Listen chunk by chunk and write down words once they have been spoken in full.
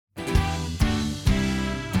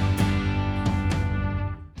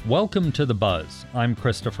Welcome to The Buzz. I'm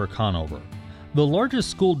Christopher Conover. The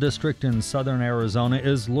largest school district in southern Arizona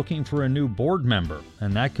is looking for a new board member,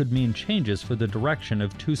 and that could mean changes for the direction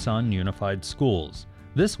of Tucson Unified Schools.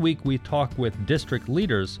 This week we talk with district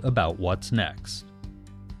leaders about what's next.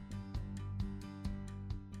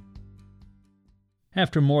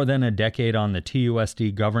 After more than a decade on the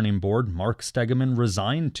TUSD governing board, Mark Stegeman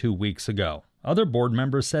resigned 2 weeks ago. Other board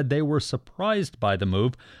members said they were surprised by the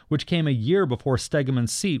move, which came a year before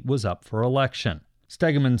Stegeman's seat was up for election.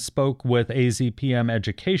 Stegeman spoke with AZPM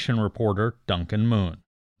education reporter Duncan Moon.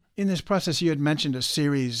 In this process, you had mentioned a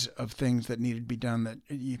series of things that needed to be done that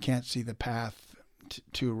you can't see the path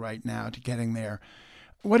to right now, to getting there.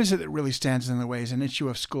 What is it that really stands in the way? Is it an issue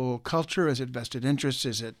of school culture? Is it vested interests?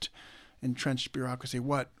 Is it entrenched bureaucracy?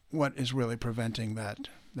 What is really preventing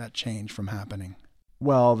that change from happening?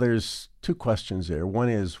 Well, there's two questions there. One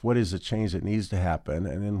is, what is the change that needs to happen?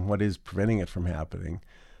 And then what is preventing it from happening?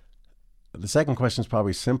 The second question is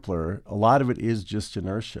probably simpler. A lot of it is just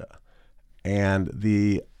inertia. And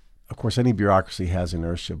of course, any bureaucracy has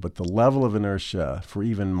inertia, but the level of inertia for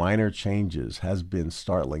even minor changes has been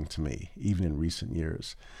startling to me, even in recent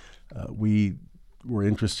years. A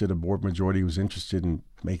board majority was interested in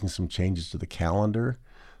making some changes to the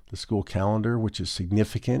school calendar, which is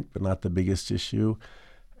significant, but not the biggest issue.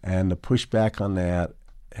 And the pushback on that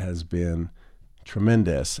has been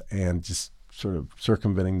tremendous, and just sort of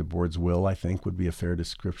circumventing the board's will, I think, would be a fair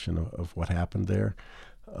description of what happened there.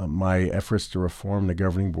 My efforts to reform the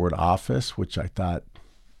governing board office, which I thought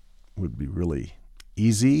would be really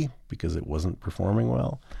easy because it wasn't performing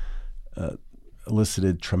well,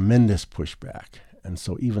 elicited tremendous pushback. And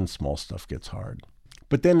so even small stuff gets hard.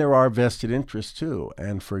 But then there are vested interests too.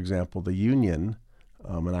 And for example, the union,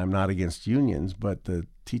 and I'm not against unions, but the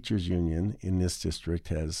teachers union in this district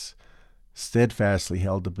has steadfastly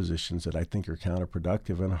held the positions that I think are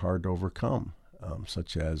counterproductive and hard to overcome,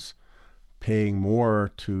 such as paying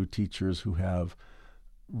more to teachers who have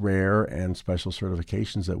rare and special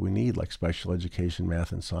certifications that we need, like special education,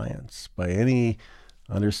 math, and science. By any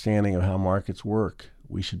understanding of how markets work,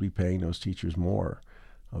 we should be paying those teachers more.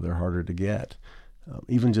 They're harder to get,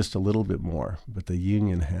 even just a little bit more. But the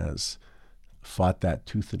union has fought that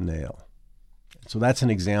tooth and nail. So that's an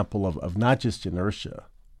example of not just inertia,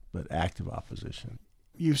 but active opposition.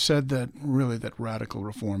 You've said that radical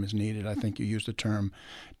reform is needed. I think you used the term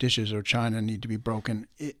dishes or china need to be broken.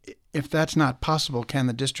 If that's not possible, can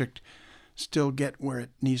the district still get where it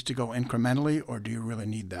needs to go incrementally, or do you really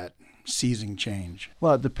need that seizing change?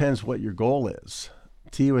 Well, it depends what your goal is.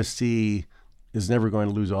 TUSD is never going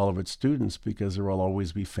to lose all of its students because there will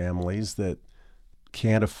always be families that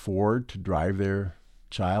can't afford to drive their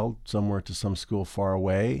child somewhere to some school far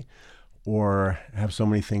away, or have so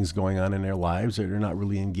many things going on in their lives that they're not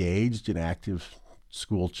really engaged in active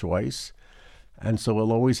school choice. And so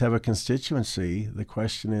we'll always have a constituency. The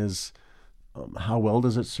question is, how well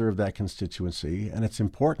does it serve that constituency? And it's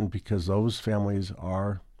important because those families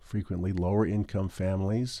are frequently lower income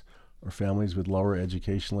families or families with lower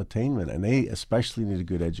educational attainment, and they especially need a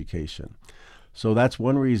good education. So that's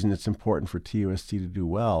one reason it's important for TUSD to do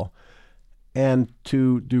well. And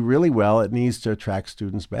to do really well, it needs to attract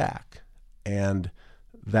students back. And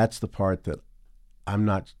that's the part that I'm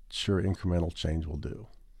not sure incremental change will do.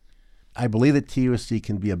 I believe that TUSD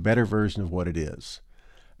can be a better version of what it is,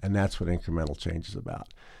 and that's what incremental change is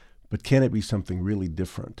about. But can it be something really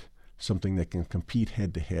different, something that can compete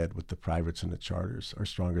head-to-head with the privates and the charters, our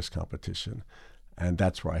strongest competition? And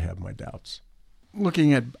that's where I have my doubts.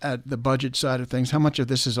 Looking at the budget side of things, how much of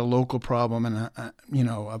this is a local problem and,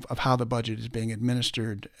 of how the budget is being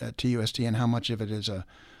administered at TUSD, and how much of it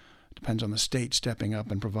depends on the state stepping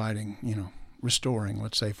up and providing, restoring,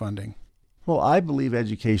 let's say, funding? Well, I believe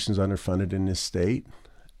education is underfunded in this state,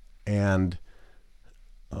 and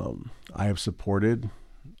I have supported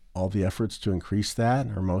all the efforts to increase that,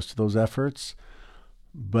 or most of those efforts.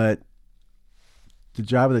 But the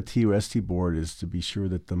job of the TUSD board is to be sure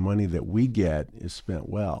that the money that we get is spent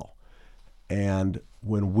well. And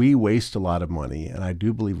when we waste a lot of money, and I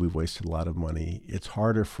do believe we've wasted a lot of money, it's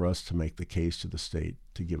harder for us to make the case to the state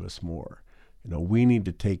to give us more. We need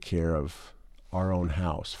to take care of our own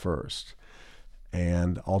house first.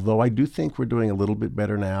 And although I do think we're doing a little bit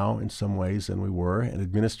better now in some ways than we were, and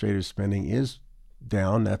administrative spending is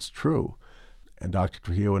down, that's true. And Dr.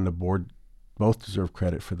 Trujillo and the board both deserve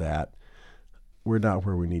credit for that. We're not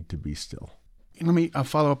where we need to be still. Let me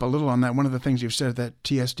follow up a little on that. One of the things you've said that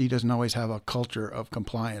TSD doesn't always have a culture of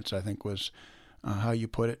compliance, I think was how you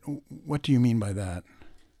put it. What do you mean by that?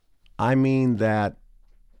 I mean that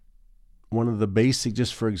one of the basic,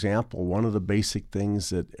 just for example, one of the basic things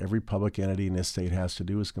that every public entity in this state has to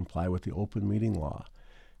do is comply with the open meeting law.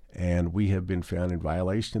 And we have been found in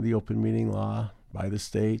violation of the open meeting law by the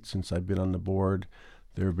state since I've been on the board.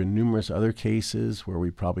 There have been numerous other cases where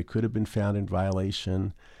we probably could have been found in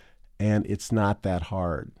violation, and it's not that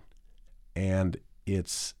hard. And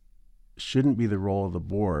it's shouldn't be the role of the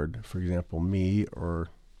board, for example, me or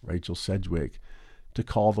Rachel Sedgwick, to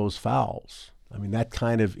call those fouls. I mean, that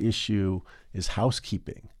kind of issue is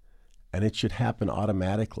housekeeping, and it should happen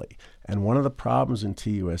automatically. And one of the problems in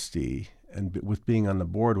TUSD, and with being on the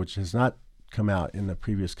board, which has not come out in the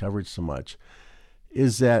previous coverage so much,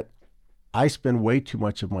 is that I spend way too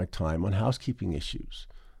much of my time on housekeeping issues,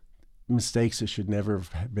 mistakes that should never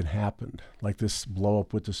have been happened, like this blow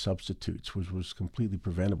up with the substitutes, which was completely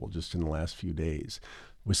preventable just in the last few days,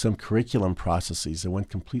 with some curriculum processes that went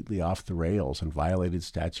completely off the rails and violated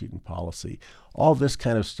statute and policy. All this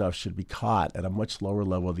kind of stuff should be caught at a much lower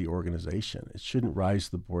level of the organization. It shouldn't rise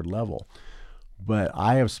to the board level. But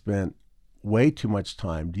I have spent way too much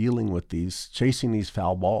time dealing with these, chasing these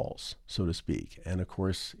foul balls, so to speak. And of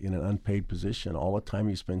course, in an unpaid position, all the time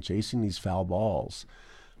you spend chasing these foul balls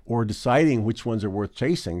or deciding which ones are worth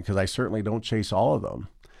chasing, because I certainly don't chase all of them,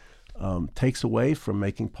 takes away from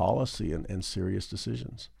making policy and serious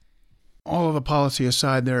decisions. All of the policy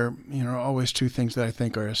aside, there are always two things that I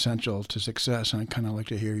think are essential to success, and I'd kind of like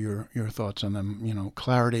to hear your thoughts on them.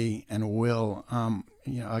 Clarity and will.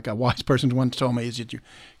 Like a wise person once told me, is that you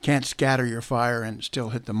can't scatter your fire and still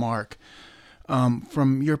hit the mark.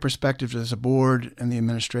 From your perspective, does the board and the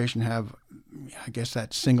administration have, I guess,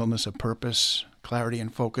 that singleness of purpose, clarity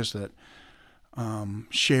and focus, that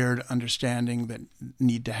shared understanding that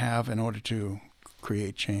need to have in order to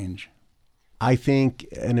create change? I think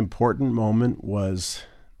an important moment was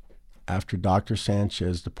after Dr.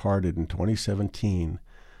 Sanchez departed in 2017,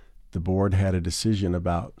 the board had a decision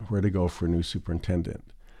about where to go for a new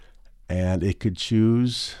superintendent. And it could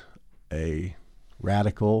choose a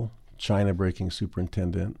radical, China-breaking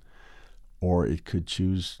superintendent, or it could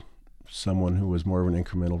choose someone who was more of an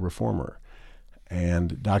incremental reformer.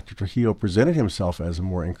 And Dr. Trujillo presented himself as a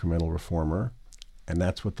more incremental reformer, and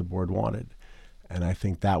that's what the board wanted. And I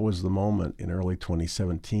think that was the moment in early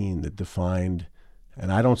 2017 that defined,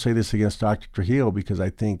 and I don't say this against Dr. Trujillo because I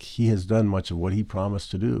think he has done much of what he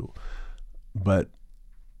promised to do, but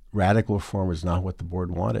radical reform is not what the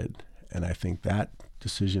board wanted. And I think that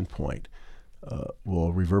decision point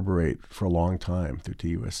will reverberate for a long time through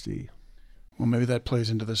TUSD. Well, maybe that plays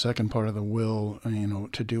into the second part of the will,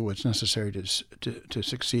 to do what's necessary to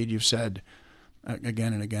succeed. You've said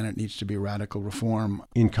again and again, it needs to be radical reform.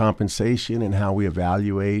 In compensation and how we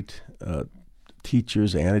evaluate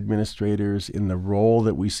teachers and administrators, in the role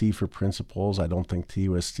that we see for principals, I don't think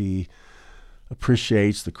TUSD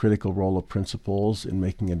appreciates the critical role of principals in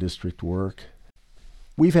making a district work.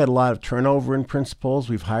 We've had a lot of turnover in principals.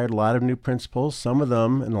 We've hired a lot of new principals. Some of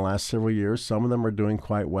them in the last several years, some of them are doing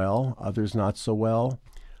quite well, others not so well.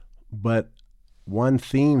 But one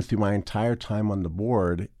theme through my entire time on the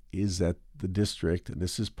board is that the district, and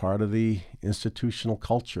this is part of the institutional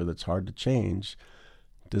culture that's hard to change,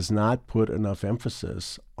 does not put enough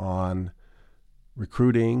emphasis on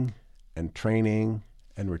recruiting and training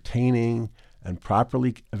and retaining and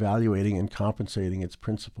properly evaluating and compensating its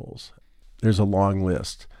principals. There's a long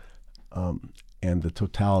list, and the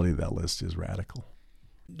totality of that list is radical.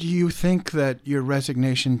 Do you think that your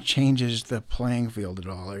resignation changes the playing field at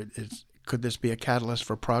all? Could this be a catalyst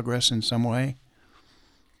for progress in some way?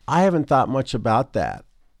 I haven't thought much about that.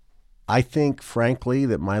 I think, frankly,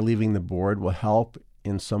 that my leaving the board will help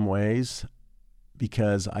in some ways,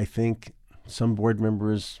 because I think some board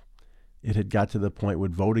members, it had got to the point,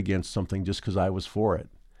 would vote against something just because I was for it,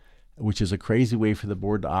 which is a crazy way for the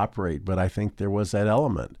board to operate. But I think there was that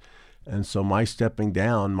element. And so my stepping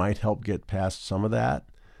down might help get past some of that.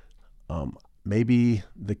 Maybe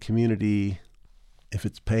the community, if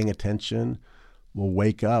it's paying attention, will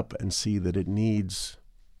wake up and see that it needs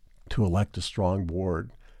to elect a strong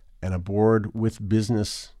board, and a board with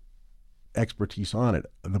business expertise on it.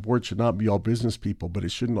 The board should not be all business people, but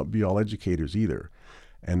it should not be all educators either.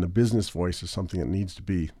 And the business voice is something that needs to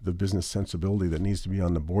be, the business sensibility that needs to be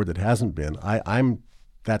on the board that hasn't been. I'm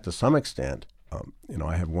that to some extent.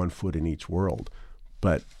 I have one foot in each world,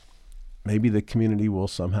 but maybe the community will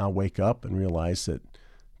somehow wake up and realize that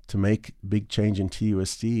to make big change in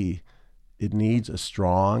TUSD, it needs a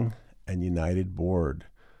strong and united board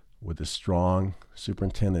with a strong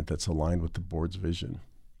superintendent that's aligned with the board's vision.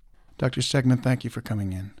 Dr. Stegman, thank you for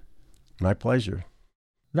coming in. My pleasure.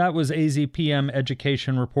 That was AZPM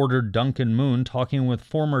education reporter Duncan Moon talking with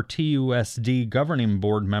former TUSD governing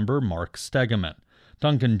board member Mark Stegeman.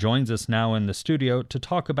 Duncan joins us now in the studio to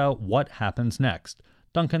talk about what happens next.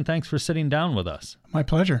 Duncan, thanks for sitting down with us. My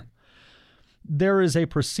pleasure. There is a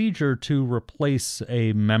procedure to replace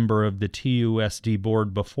a member of the TUSD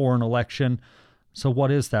board before an election. So what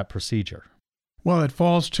is that procedure? Well, it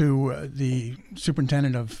falls to the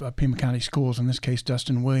superintendent of Pima County Schools, in this case,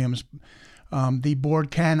 Dustin Williams. The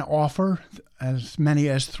board can offer as many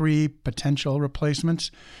as 3 potential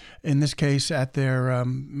replacements. In this case, at their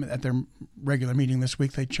regular meeting this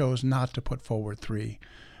week, they chose not to put forward 3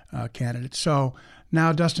 candidates. So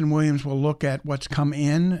now Dustin Williams will look at what's come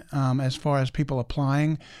in as far as people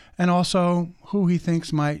applying, and also who he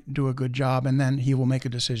thinks might do a good job, and then he will make a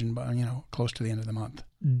decision by, close to the end of the month.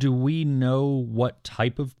 Do we know what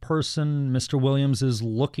type of person Mr. Williams is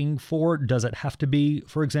looking for? Does it have to be,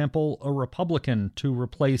 for example, a Republican to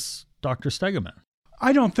replace Dr. Stegeman?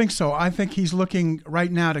 I don't think so. I think he's looking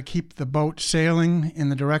right now to keep the boat sailing in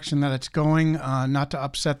the direction that it's going, not to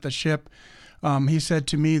upset the ship. He said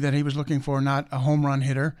to me that he was looking for not a home run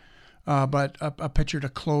hitter, but a pitcher to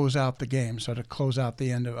close out the game, so to close out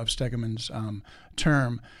the end of Stegeman's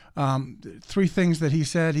term. 3 things that he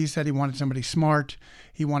said. He said he wanted somebody smart,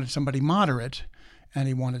 he wanted somebody moderate, and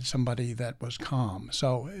he wanted somebody that was calm.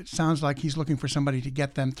 So it sounds like he's looking for somebody to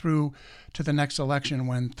get them through to the next election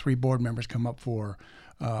when 3 board members come up for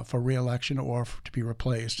re-election or to be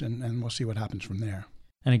replaced, and we'll see what happens from there.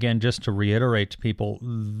 And again, just to reiterate to people,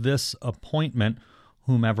 this appointment,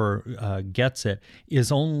 whomever gets it,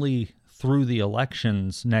 is only through the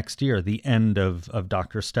elections next year, the end of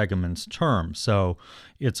Dr. Stegeman's term. So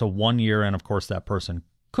it's a 1 year, and of course that person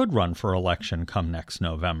could run for election come next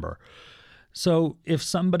November. So if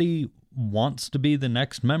somebody wants to be the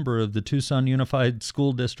next member of the Tucson Unified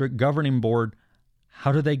School District Governing Board,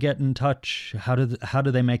 how do they get in touch? How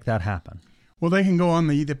do they make that happen? Well, they can go on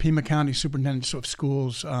the Pima County Superintendent of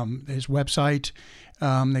Schools, his website.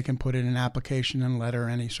 They can put in an application and letter,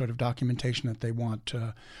 any sort of documentation that they want.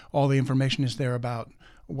 All the information is there about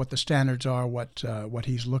what the standards are, what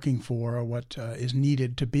he's looking for, or what is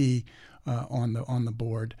needed to be on the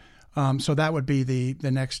board. So that would be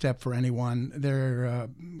the next step for anyone. They're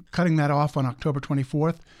cutting that off on October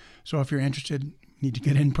 24th. So if you're interested, you need to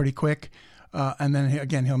get in pretty quick. And then,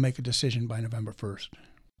 again, he'll make a decision by November 1st.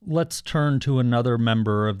 Let's turn to another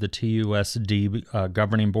member of the TUSD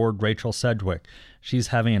governing board, Rachel Sedgwick. She's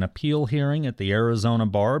having an appeal hearing at the Arizona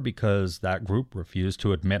bar because that group refused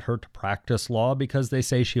to admit her to practice law because they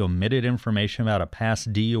say she omitted information about a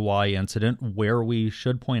past DUI incident where we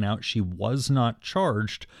should point out she was not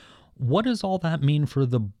charged. What does all that mean for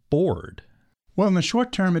the board? Well, in the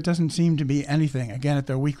short term, it doesn't seem to be anything. Again, at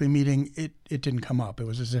their weekly meeting, it didn't come up. It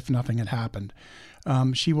was as if nothing had happened.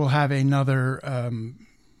 She will have another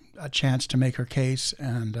a chance to make her case,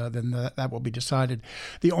 and then that will be decided.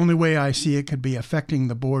 The only way I see it could be affecting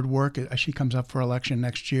the board work as she comes up for election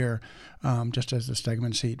next year, just as the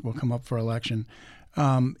Stegeman seat will come up for election.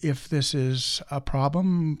 If this is a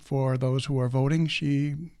problem for those who are voting,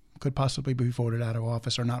 she could possibly be voted out of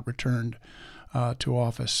office or not returned to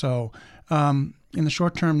office. So in the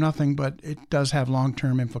short term, nothing, but it does have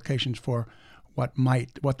long-term implications for what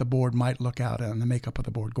the board might look at and the makeup of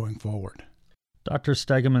the board going forward. Dr.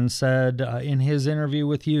 Stegeman said in his interview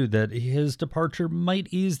with you that his departure might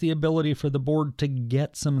ease the ability for the board to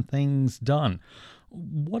get some things done.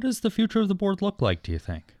 What does the future of the board look like, do you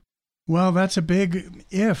think? Well, that's a big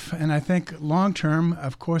if, and I think long-term,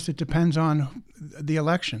 of course, it depends on the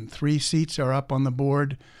election. 3 seats are up on the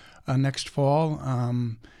board next fall.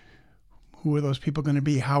 Who are those people going to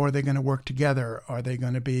be? How are they going to work together? Are they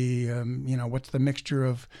going to be, what's the mixture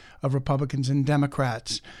of Republicans and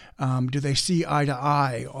Democrats? Do they see eye to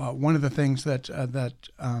eye? One of the things that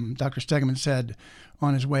Dr. Stegeman said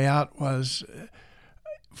on his way out was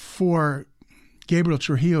for Gabriel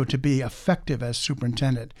Trujillo to be effective as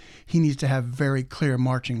superintendent, he needs to have very clear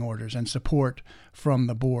marching orders and support from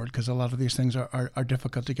the board because a lot of these things are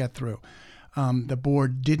difficult to get through. The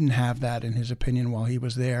board didn't have that, in his opinion, while he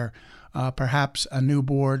was there. Perhaps a new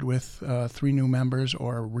board with 3 new members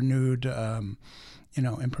or a renewed,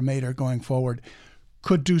 imprimatur going forward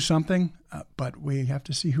could do something, but we have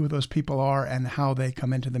to see who those people are and how they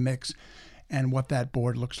come into the mix and what that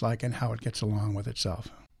board looks like and how it gets along with itself.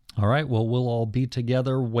 All right, well, we'll all be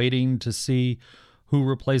together waiting to see who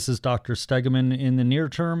replaces Dr. Stegeman in the near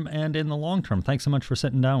term and in the long term. Thanks so much for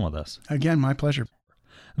sitting down with us. Again, my pleasure.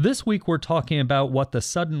 This week, we're talking about what the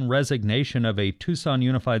sudden resignation of a Tucson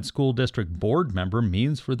Unified School District board member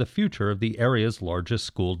means for the future of the area's largest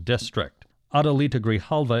school district. Adelita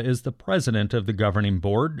Grijalva is the president of the governing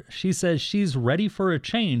board. She says she's ready for a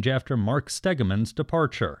change after Mark Stegeman's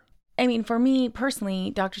departure. I mean, for me personally,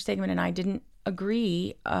 Dr. Stegeman and I didn't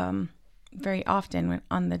agree very often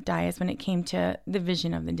on the dais when it came to the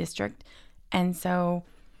vision of the district. And so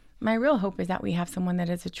my real hope is that we have someone that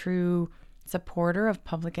is a true supporter of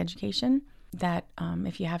public education, that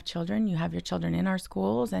if you have children, you have your children in our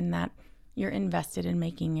schools, and that you're invested in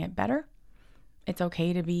making it better. It's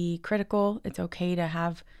okay to be critical. It's okay to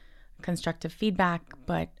have constructive feedback,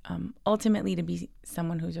 but ultimately to be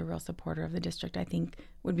someone who's a real supporter of the district, I think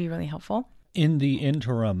would be really helpful. In the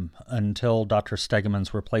interim, until Dr.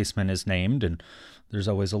 Stegeman's replacement is named, and there's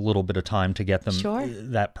always a little bit of time to get them, Sure,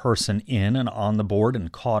 that person in and on the board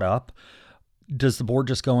and caught up, does the board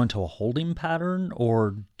just go into a holding pattern,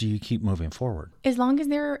 or do you keep moving forward? as long as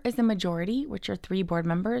there is a majority, which are 3 board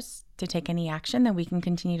members, to take any action, then we can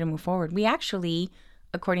continue to move forward. We actually,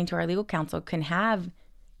 according to our legal counsel, can have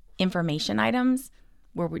information items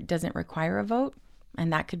where it doesn't require a vote,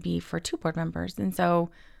 and that could be for 2 board members. And so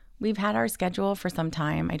we've had our schedule for some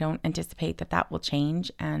time. I don't anticipate that will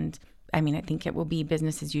change, and I mean, I think it will be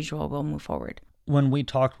business as usual. We'll move forward. When we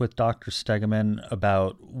talked with Dr. Stegeman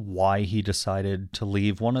about why he decided to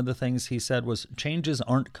leave, one of the things he said was changes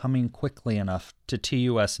aren't coming quickly enough to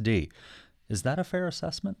TUSD. Is that a fair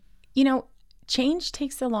assessment? You know, change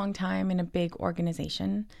takes a long time in a big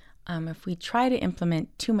organization. If we try to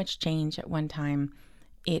implement too much change at one time,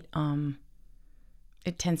 it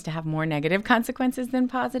tends to have more negative consequences than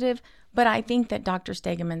positive. But I think that Dr.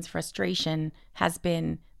 Stegeman's frustration has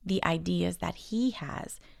been the ideas that he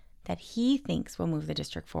has, that he thinks will move the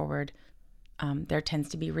district forward. There tends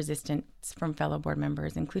to be resistance from fellow board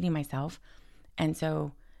members, including myself. And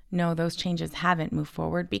so, no, those changes haven't moved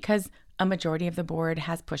forward because a majority of the board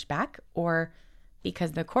has pushed back, or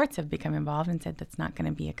because the courts have become involved and said that's not going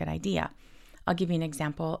to be a good idea. I'll give you an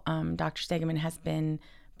example. Dr. Stegeman has been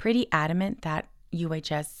pretty adamant that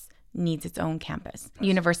UHS needs its own campus.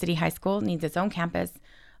 University High School needs its own campus.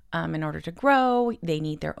 In order to grow, they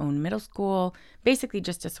need their own middle school, basically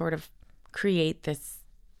just to sort of create this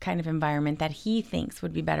kind of environment that he thinks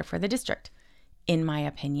would be better for the district. In my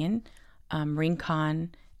opinion,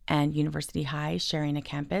 Rincon and University High sharing a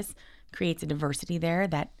campus creates a diversity there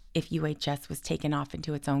that if UHS was taken off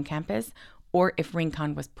into its own campus, or if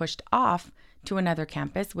Rincon was pushed off to another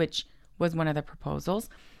campus, which was one of the proposals,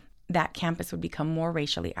 that campus would become more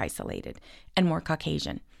racially isolated and more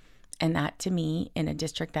Caucasian. And that, to me, in a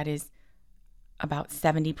district that is about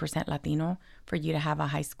 70% Latino, for you to have a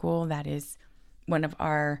high school that is one of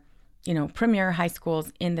our, premier high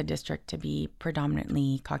schools in the district to be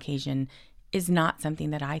predominantly Caucasian is not something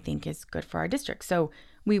that I think is good for our district. So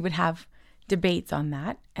we would have debates on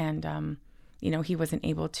that. And, he wasn't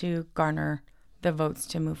able to garner the votes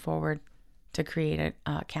to move forward to create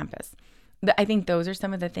a campus. I think those are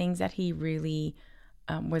some of the things that he really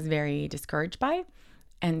was very discouraged by.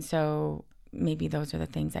 And so maybe those are the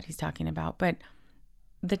things that he's talking about. But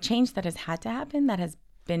the change that has had to happen that has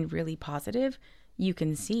been really positive, you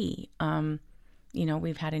can see.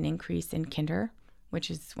 We've had an increase in kinder,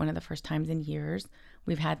 which is one of the first times in years.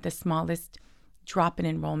 We've had the smallest drop in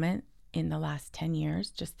enrollment in the last 10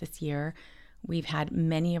 years, just this year. We've had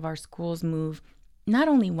many of our schools move not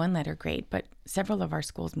only 1-letter grade, but several of our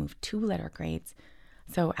schools move 2-letter grades.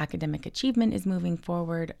 So academic achievement is moving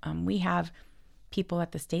forward. We have people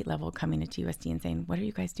at the state level coming to TUSD and saying, what are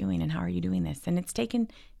you guys doing and how are you doing this? And it's taken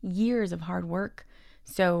years of hard work.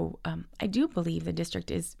 So I do believe the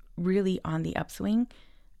district is really on the upswing.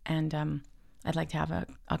 And I'd like to have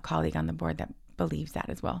a colleague on the board that believes that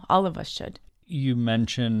as well. All of us should. You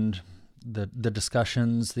mentioned the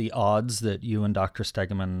discussions, the odds that you and Dr.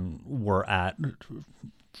 Stegeman were at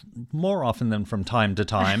more often than from time to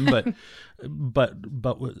time, but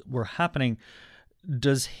were happening.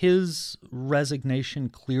 Does his resignation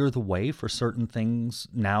clear the way for certain things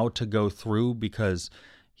now to go through because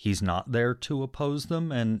he's not there to oppose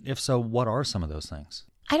them? And if so, what are some of those things?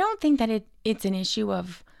 I don't think that it's an issue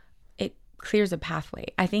of it clears a pathway.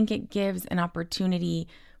 I think it gives an opportunity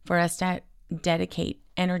for us to dedicate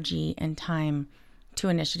energy and time to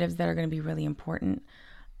initiatives that are going to be really important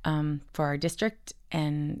for our district.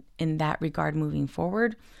 And in that regard, moving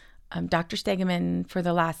forward, Dr. Stegeman, for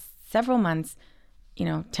the last several months,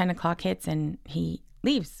 10 o'clock hits and he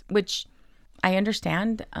leaves, which I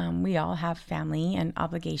understand. We all have family and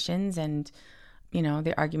obligations, and,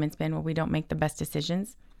 the argument's been, well, we don't make the best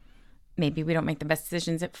decisions. Maybe we don't make the best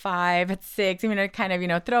decisions at 5, at 6, kind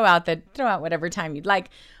of, throw out whatever time you'd like.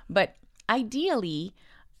 But ideally,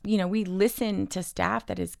 we listen to staff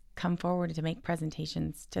that has come forward to make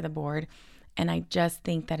presentations to the board. And I just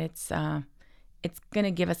think that it's it's going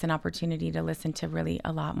to give us an opportunity to listen to really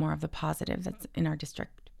a lot more of the positive that's in our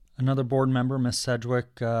district. Another board member, Ms.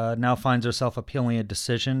 Sedgwick, now finds herself appealing a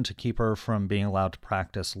decision to keep her from being allowed to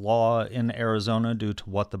practice law in Arizona due to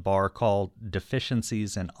what the bar called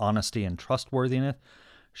deficiencies in honesty and trustworthiness.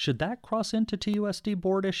 Should that cross into TUSD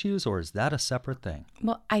board issues, or is that a separate thing?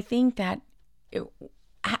 Well, I think that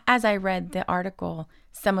as I read the article,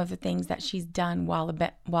 some of the things that she's done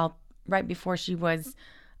while right before she was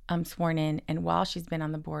sworn in and while she's been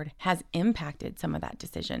on the board has impacted some of that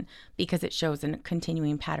decision because it shows a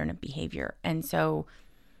continuing pattern of behavior. And so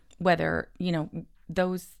whether,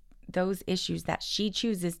 those issues that she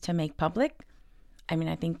chooses to make public, I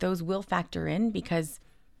think those will factor in because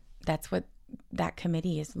that's what that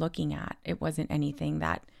committee is looking at. It wasn't anything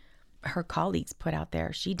that her colleagues put out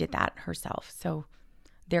there. She did that herself. So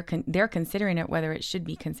they're considering it, whether it should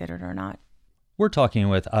be considered or not. We're talking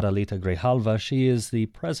with Adelita Grijalva. She is the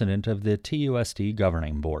president of the TUSD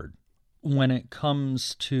Governing Board. When it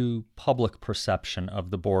comes to public perception of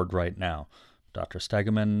the board right now, Dr.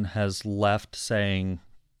 Stegeman has left saying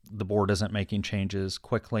the board isn't making changes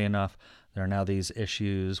quickly enough. There are now these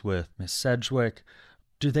issues with Ms. Sedgwick.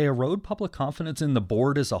 Do they erode public confidence in the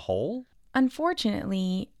board as a whole?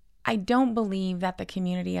 Unfortunately, I don't believe that the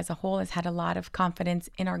community as a whole has had a lot of confidence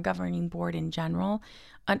in our governing board in general.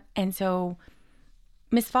 And so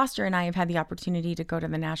Ms. Foster and I have had the opportunity to go to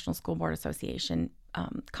the National School Board Association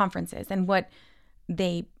conferences. And what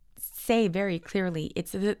they say very clearly,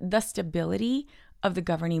 it's the stability of the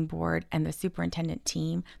governing board and the superintendent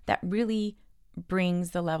team that really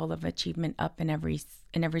brings the level of achievement up in every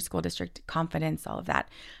school district, confidence, all of that.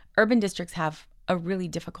 Urban districts have a really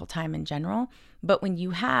difficult time in general, but when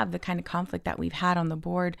you have the kind of conflict that we've had on the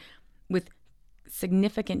board with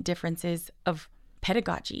significant differences of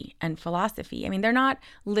pedagogy and philosophy, they're not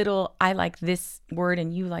little, I like this word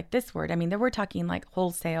and you like this word. We're talking like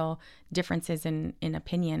wholesale differences in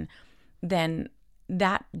opinion, then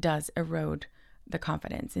that does erode the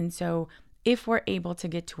confidence. And so if we're able to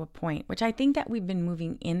get to a point, which I think that we've been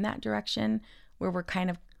moving in that direction, where we're kind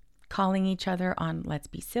of calling each other on, let's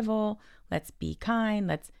be civil, let's be kind,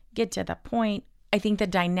 let's get to the point. I think the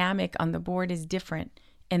dynamic on the board is different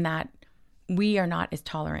in that we are not as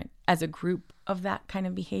tolerant as a group of that kind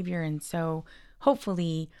of behavior. And so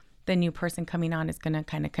hopefully the new person coming on is going to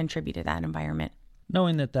kind of contribute to that environment.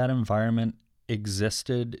 Knowing that environment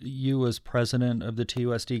existed, you as president of the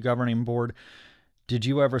TUSD Governing Board, did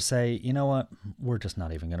you ever say, you know what, we're just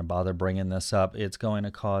not even going to bother bringing this up. It's going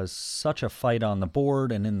to cause such a fight on the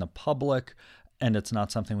board and in the public, and it's not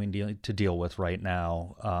something we need to deal with right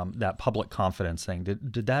now, that public confidence thing.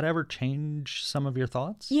 Did that ever change some of your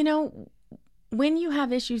thoughts? When you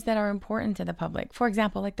have issues that are important to the public, for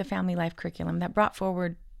example, like the family life curriculum that brought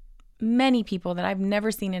forward many people that I've never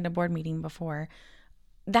seen in a board meeting before,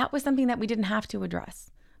 that was something that we didn't have to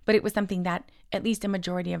address. But it was something that at least a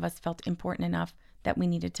majority of us felt important enough that we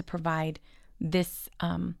needed to provide this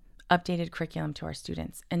updated curriculum to our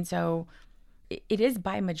students. And so it is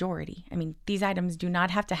by majority. These items do not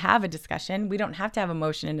have to have a discussion. We don't have to have a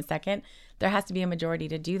motion in a second. There has to be a majority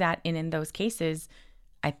to do that. And in those cases,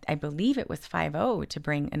 I believe it was 5-0 to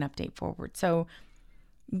bring an update forward. So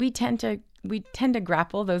we tend to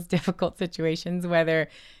grapple those difficult situations, whether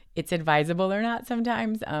it's advisable or not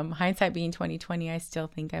sometimes. Hindsight being 2020, I still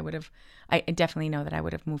think I definitely know that I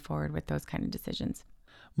would have moved forward with those kind of decisions.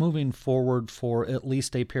 Moving forward for at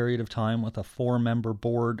least a period of time with a 4-member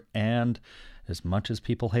board, and as much as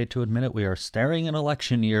people hate to admit it, we are staring an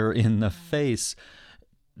election year in the face.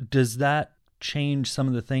 Does that change some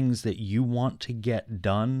of the things that you want to get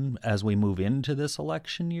done as we move into this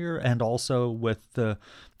election year, and also with the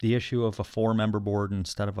issue of a 4-member board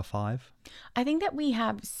instead of a 5? I think that we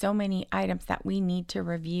have so many items that we need to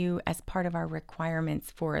review as part of our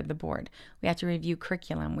requirements for the board. We have to review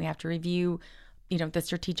curriculum. We have to review, the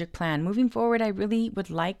strategic plan. Moving forward, I really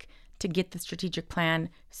would like to get the strategic plan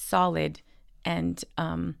solid and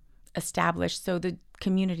established so the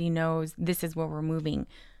community knows this is where we're moving.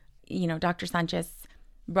 Dr. Sanchez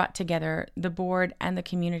brought together the board and the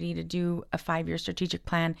community to do a 5-year strategic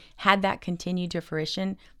plan. Had that continued to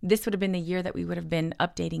fruition, this would have been the year that we would have been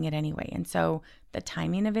updating it anyway. And so the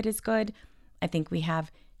timing of it is good. I think we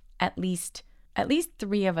have at least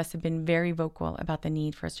 3 of us have been very vocal about the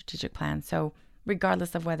need for a strategic plan. So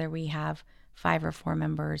regardless of whether we have 5 or 4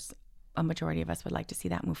 members, a majority of us would like to see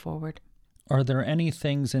that move forward. Are there any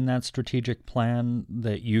things in that strategic plan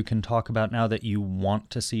that you can talk about now that you want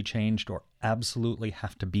to see changed or absolutely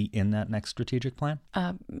have to be in that next strategic plan?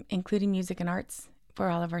 Including music and arts for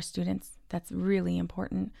all of our students. That's really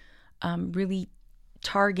important. Really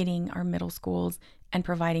targeting our middle schools and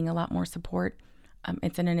providing a lot more support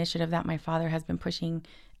It's an initiative that my father has been pushing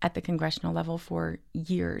at the congressional level for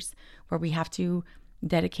years, where we have to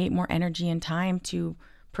dedicate more energy and time to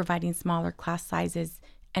providing smaller class sizes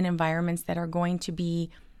and environments that are going to be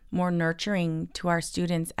more nurturing to our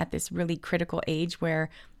students at this really critical age where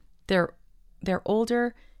they're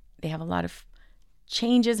older, they have a lot of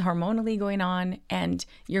changes hormonally going on, and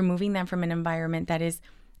you're moving them from an environment that is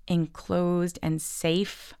enclosed and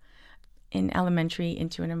safe in elementary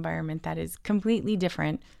into an environment that is completely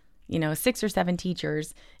different, 6 or 7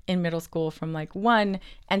 teachers in middle school from like 1.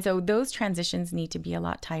 And so those transitions need to be a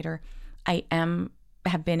lot tighter. I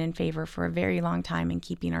have been in favor for a very long time in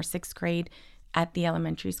keeping our 6th grade at the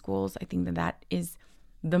elementary schools. I think that is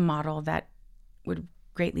the model that would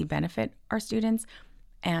greatly benefit our students.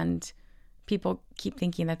 And people keep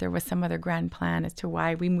thinking that there was some other grand plan as to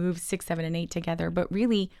why we moved 6, 7, and 8 together. But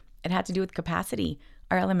really, it had to do with capacity.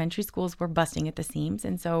 Our elementary schools were busting at the seams.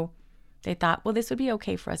 And so they thought, well, this would be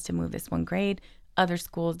okay for us to move this 1 grade. Other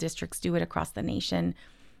schools, districts do it across the nation.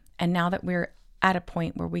 And now that we're at a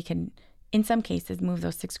point where we can, in some cases, move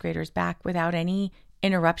those 6th graders back without any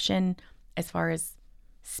interruption as far as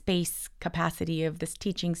space capacity of this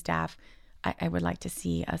teaching staff, I would like to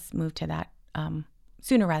see us move to that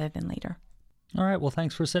sooner rather than later. All right. Well,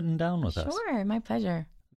 thanks for sitting down with us. Sure. My pleasure.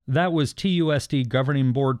 That was TUSD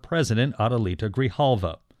Governing Board President Adelita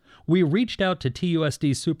Grijalva. We reached out to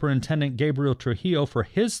TUSD Superintendent Gabriel Trujillo for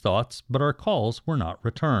his thoughts, but our calls were not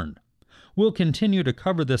returned. We'll continue to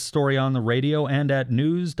cover this story on the radio and at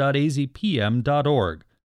news.azpm.org.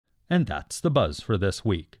 And that's the buzz for this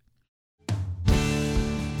week.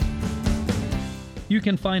 You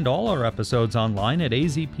can find all our episodes online at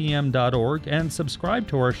azpm.org and subscribe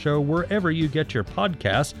to our show wherever you get your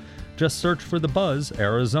podcasts. Just search for The Buzz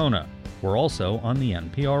Arizona. We're also on the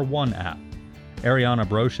NPR One app. Ariana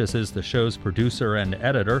Brocious is the show's producer and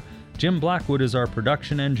editor. Jim Blackwood is our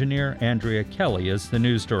production engineer. Andrea Kelly is the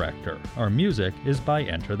news director. Our music is by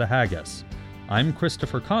Enter the Haggis. I'm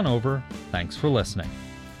Christopher Conover. Thanks for listening.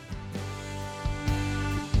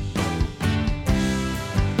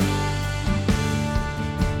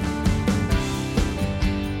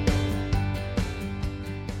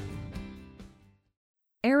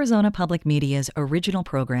 Arizona Public Media's original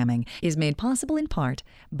programming is made possible in part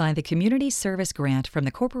by the Community Service Grant from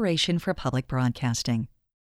the Corporation for Public Broadcasting.